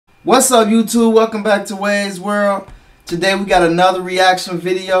What's up, YouTube? Welcome back to Wade's World. Today we got another reaction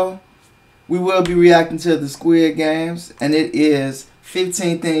video. We will be reacting to the Squid Games, and it is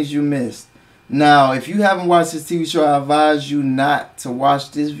 15 Things You Missed. Now, if you haven't watched this TV show, I advise you not to watch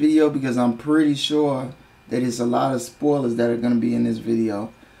this video because I'm pretty sure that it's a lot of spoilers that are going to be in this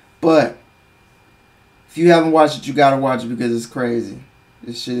video. But if you haven't watched it, you got to watch it because it's crazy.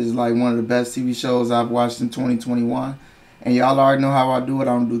 This shit is like one of the best TV shows I've watched in 2021. And y'all already know how I do it. I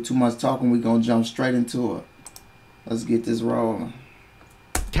don't do too much talking. We're going to jump straight into it. Let's get this rolling.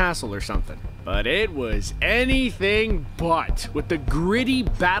 Castle or something. But it was anything but, with the gritty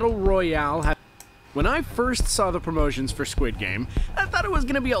battle royale. When I first saw the promotions for Squid Game, I thought it was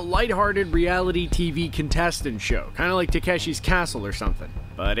going to be a lighthearted reality TV contestant show, kind of like Takeshi's Castle or something.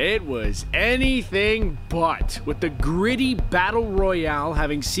 But it was anything but, with the gritty battle royale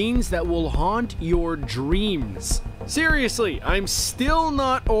having scenes that will haunt your dreams. Seriously, I'm still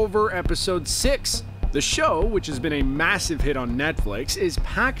not over episode 6. The show, which has been a massive hit on Netflix, is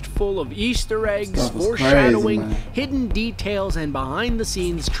packed full of Easter eggs, foreshadowing, hidden details, and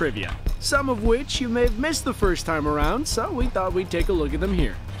behind-the-scenes trivia. Some of which you may have missed the first time around, so we thought we'd take a look at them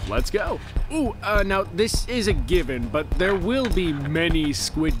here. Let's go. Ooh, now this is a given, but there will be many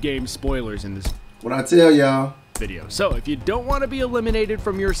Squid Game spoilers in this What I tell y'all video. So if you don't want to be eliminated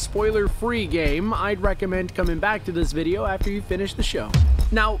from your spoiler-free game, I'd recommend coming back to this video after you finish the show.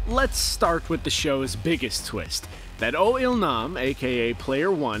 Now, let's start with the show's biggest twist. That ho-yeon, aka Player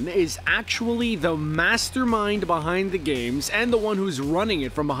 1, is actually the mastermind behind the games and the one who's running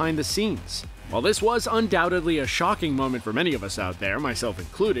it from behind the scenes. While this was undoubtedly a shocking moment for many of us out there, myself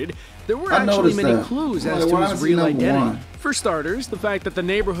included, there were actually many clues as to his real identity. For starters, the fact that the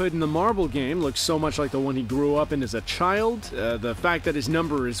neighborhood in the marble game looks so much like the one he grew up in as a child, the fact that his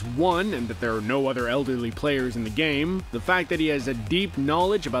number is 1 and that there are no other elderly players in the game, the fact that he has a deep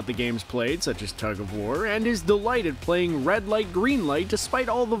knowledge about the games played, such as tug of war, and his delight at playing red light, green light despite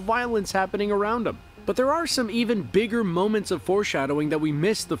all the violence happening around him. But there are some even bigger moments of foreshadowing that we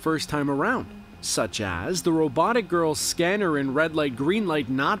missed the first time around. Such as the robotic girl's scanner in red light, green light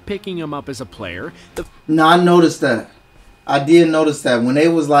not picking him up as a player. No, I noticed that. I did notice that. When they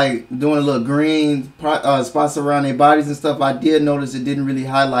was like doing a little green spots around their bodies and stuff, I did notice it didn't really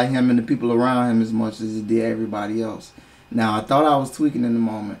highlight him and the people around him as much as it did everybody else. Now, I thought I was tweaking in the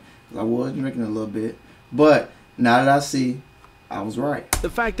moment, because I was drinking a little bit. But now that I see, I was right.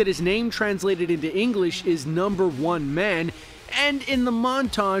 The fact that his name translated into English is Number 1 Man, and in the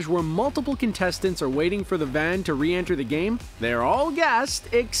montage where multiple contestants are waiting for the van to re-enter the game, they're all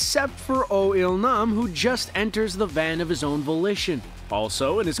gassed except for ho-yeon, who just enters the van of his own volition.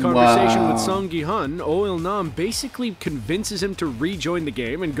 Also, in his conversation with seong-tae, ho-yeon basically convinces him to rejoin the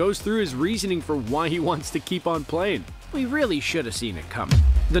game and goes through his reasoning for why he wants to keep on playing. We really should have seen it coming.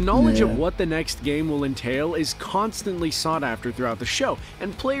 The knowledge of what the next game will entail is constantly sought after throughout the show,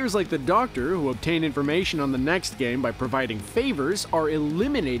 and players like the Doctor, who obtain information on the next game by providing favors, are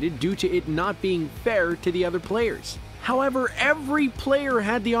eliminated due to it not being fair to the other players. However, every player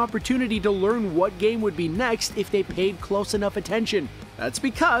had the opportunity to learn what game would be next if they paid close enough attention. That's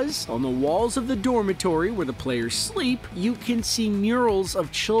because, on the walls of the dormitory where the players sleep, you can see murals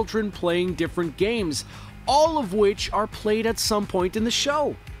of children playing different games, all of which are played at some point in the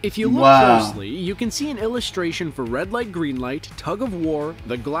show. If you look closely, you can see an illustration for red light, green light, tug of war,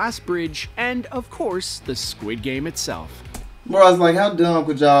 the glass bridge, and of course, the Squid Game itself. Bro, I was like, how dumb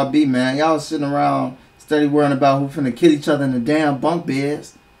could y'all be, man? Y'all sitting around steady worrying about who finna kill each other in the damn bunk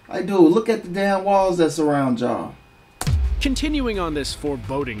beds. Like, dude, look at the damn walls that surround y'all. Continuing on this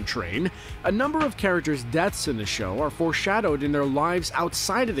foreboding train, a number of characters' deaths in the show are foreshadowed in their lives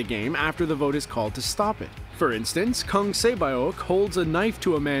outside of the game after the vote is called to stop it. For instance, Kang Se-baok holds a knife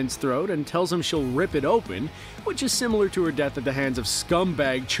to a man's throat and tells him she'll rip it open, which is similar to her death at the hands of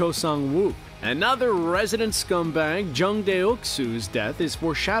scumbag Cho Sang-woo. Another resident scumbag, Jung-jae's death is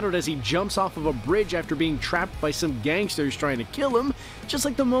foreshadowed as he jumps off of a bridge after being trapped by some gangsters trying to kill him, just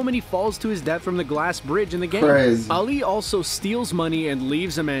like the moment he falls to his death from the glass bridge in the game. Crazy. Ali also steals money and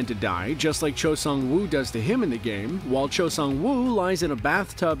leaves a man to die, just like Cho Sang-woo does to him in the game, while Cho Sang-woo lies in a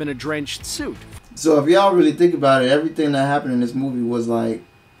bathtub in a drenched suit. So if y'all really think about it, everything that happened in this movie was like,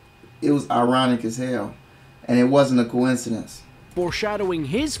 it was ironic as hell. And it wasn't a coincidence. Foreshadowing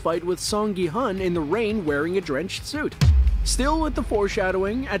his fight with Song-gi-hun in the rain wearing a drenched suit. Still with the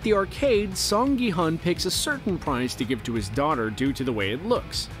foreshadowing, at the arcade, Song-gi-hun picks a certain prize to give to his daughter due to the way it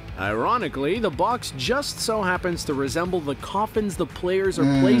looks. Ironically, the box just so happens to resemble the coffins the players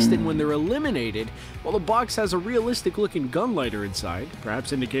are placed in when they're eliminated, while the box has a realistic-looking gun lighter inside,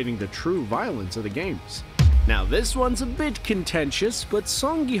 perhaps indicating the true violence of the games. Now this one's a bit contentious, but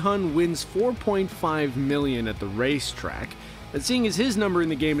Song Gi-hun wins 4.5 million at the racetrack. And seeing as his number in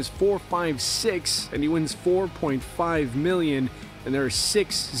the game is 456, and he wins 4.5 million, and there are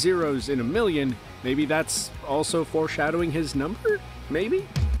 6 zeros in a million, maybe that's also foreshadowing his number? Maybe?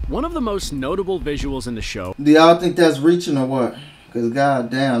 One of the most notable visuals in the show... Do y'all think that's reaching or what? Because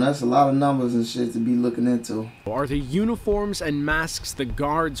goddamn, that's a lot of numbers and shit to be looking into. ...are the uniforms and masks the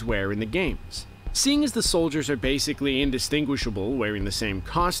guards wear in the games. Seeing as the soldiers are basically indistinguishable, wearing the same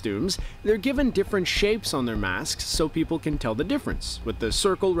costumes, they're given different shapes on their masks so people can tell the difference, with the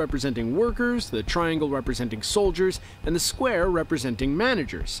circle representing workers, the triangle representing soldiers, and the square representing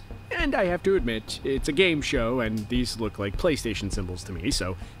managers. And I have to admit, it's a game show, and these look like PlayStation symbols to me,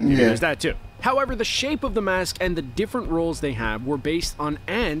 so there's that too. However, the shape of the mask and the different roles they have were based on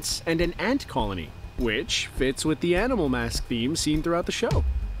ants and an ant colony, which fits with the animal mask theme seen throughout the show.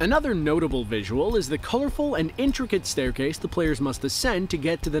 Another notable visual is the colorful and intricate staircase the players must ascend to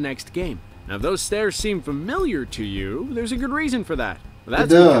get to the next game. Now, if those stairs seem familiar to you, there's a good reason for that. That's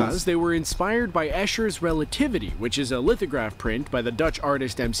because they were inspired by Escher's Relativity, which is a lithograph print by the Dutch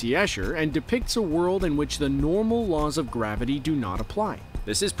artist MC Escher and depicts a world in which the normal laws of gravity do not apply.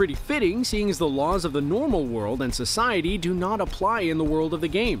 This is pretty fitting, seeing as the laws of the normal world and society do not apply in the world of the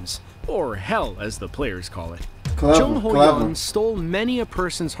games, or hell as the players call it. Ho-yeon stole many a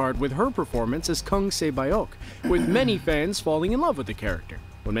person's heart with her performance as Kung Se-bayok, with many fans falling in love with the character.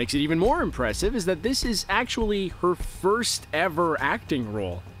 What makes it even more impressive is that this is actually her first ever acting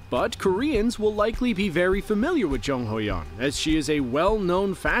role. But Koreans will likely be very familiar with Ho-yeon, as she is a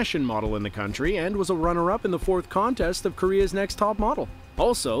well-known fashion model in the country and was a runner-up in the 4th contest of Korea's Next Top Model.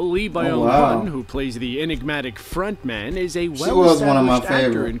 Also, Lee Byung-hun, who plays the enigmatic frontman, is a well-established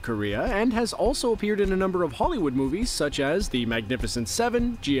actor in Korea and has also appeared in a number of Hollywood movies such as The Magnificent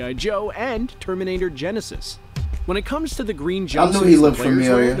Seven, G.I. Joe, and Terminator Genesis. When it comes to the green jumpsuits the players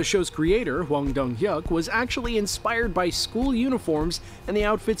wear, the show's creator, Hwang Dong-hyuk, was actually inspired by school uniforms and the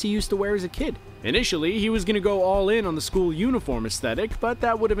outfits he used to wear as a kid. Initially, he was going to go all in on the school uniform aesthetic, but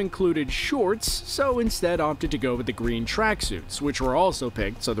that would have included shorts, so instead opted to go with the green tracksuits, which were also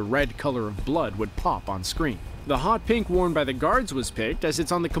picked so the red color of blood would pop on screen. The hot pink worn by the guards was picked as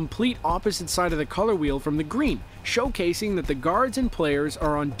it's on the complete opposite side of the color wheel from the green, showcasing that the guards and players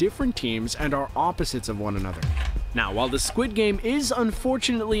are on different teams and are opposites of one another. Now, while the Squid Game is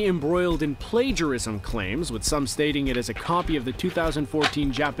unfortunately embroiled in plagiarism claims, with some stating it as a copy of the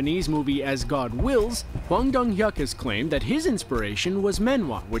 2014 Japanese movie As God Wills, Hwang Dong-hyuk has claimed that his inspiration was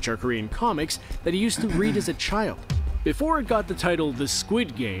manhwa, which are Korean comics that he used to read as a child. Before it got the title The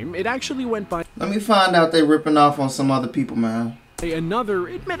Squid Game, it actually went by... Let me find out they ripping off on some other people, man. ...another,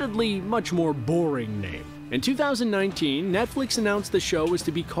 admittedly, much more boring name. In 2019, Netflix announced the show was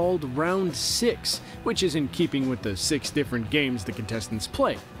to be called Round 6, which is in keeping with the 6 different games the contestants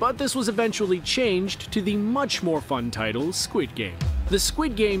play. But this was eventually changed to the much more fun title, Squid Game. The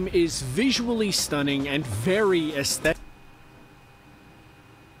Squid Game is visually stunning and very aesthetic.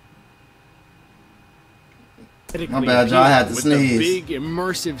 My bad, y'all, I had to sneeze. With the big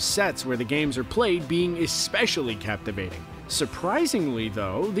immersive sets where the games are played being especially captivating. Surprisingly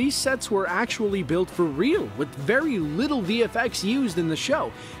though, these sets were actually built for real, with very little VFX used in the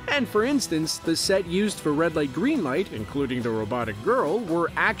show. And for instance, the set used for Red Light Green Light, including the robotic girl,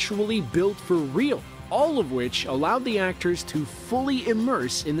 were actually built for real, all of which allowed the actors to fully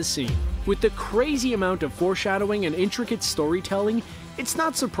immerse in the scene. With the crazy amount of foreshadowing and intricate storytelling, it's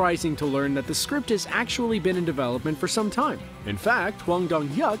not surprising to learn that the script has actually been in development for some time. In fact, Hwang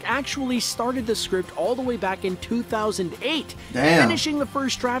Dong-hyuk actually started the script all the way back in 2008, finishing the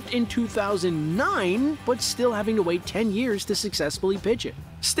first draft in 2009, but still having to wait 10 years to successfully pitch it.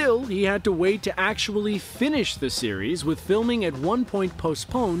 Still, he had to wait to actually finish the series, with filming at one point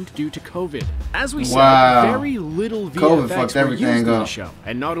postponed due to COVID. As we said, very little VFX were used in the show,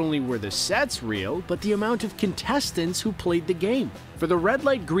 and not only were the sets real, but the amount of contestants who played the game. For the Red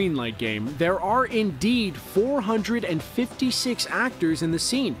Light Green Light game, there are indeed 456 actors in the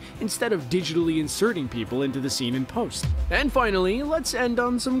scene, instead of digitally inserting people into the scene in post. And finally, let's end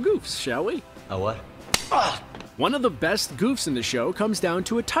on some goofs, shall we? A what? One of the best goofs in the show comes down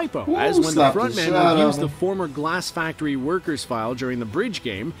to a typo, as when the frontman reviews the former glass factory workers file during the bridge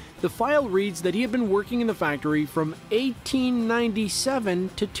game, the file reads that he had been working in the factory from 1897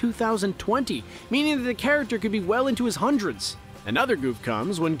 to 2020, meaning that the character could be well into his hundreds. Another goof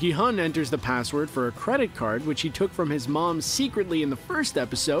comes when Gi-hun enters the password for a credit card which he took from his mom secretly in the first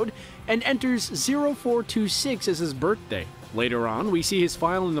episode and enters 0426 as his birthday. Later on, we see his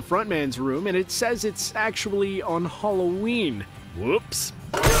file in the frontman's room and it says it's actually on Halloween. Whoops.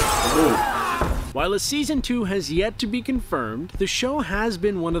 While a season 2 has yet to be confirmed, the show has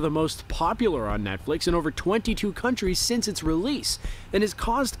been one of the most popular on Netflix in over 22 countries since its release, and has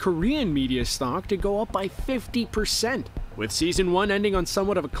caused Korean media stock to go up by 50%. With season 1 ending on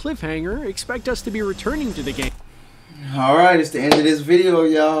somewhat of a cliffhanger, expect us to be returning to the game. Alright, it's the end of this video,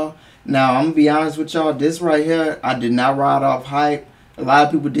 y'all. Now, I'm gonna be honest with y'all, this right here, I did not ride off hype. A lot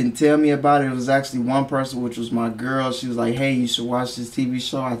of people didn't tell me about it. It was actually one person, which was my girl. She was like, hey, you should watch this TV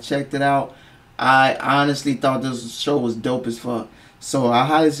show. I checked it out. I honestly thought this show was dope as fuck. So I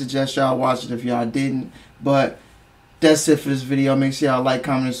highly suggest y'all watch it if y'all didn't. But that's it for this video. Make sure y'all like,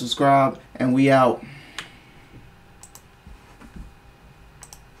 comment, and subscribe. And we out.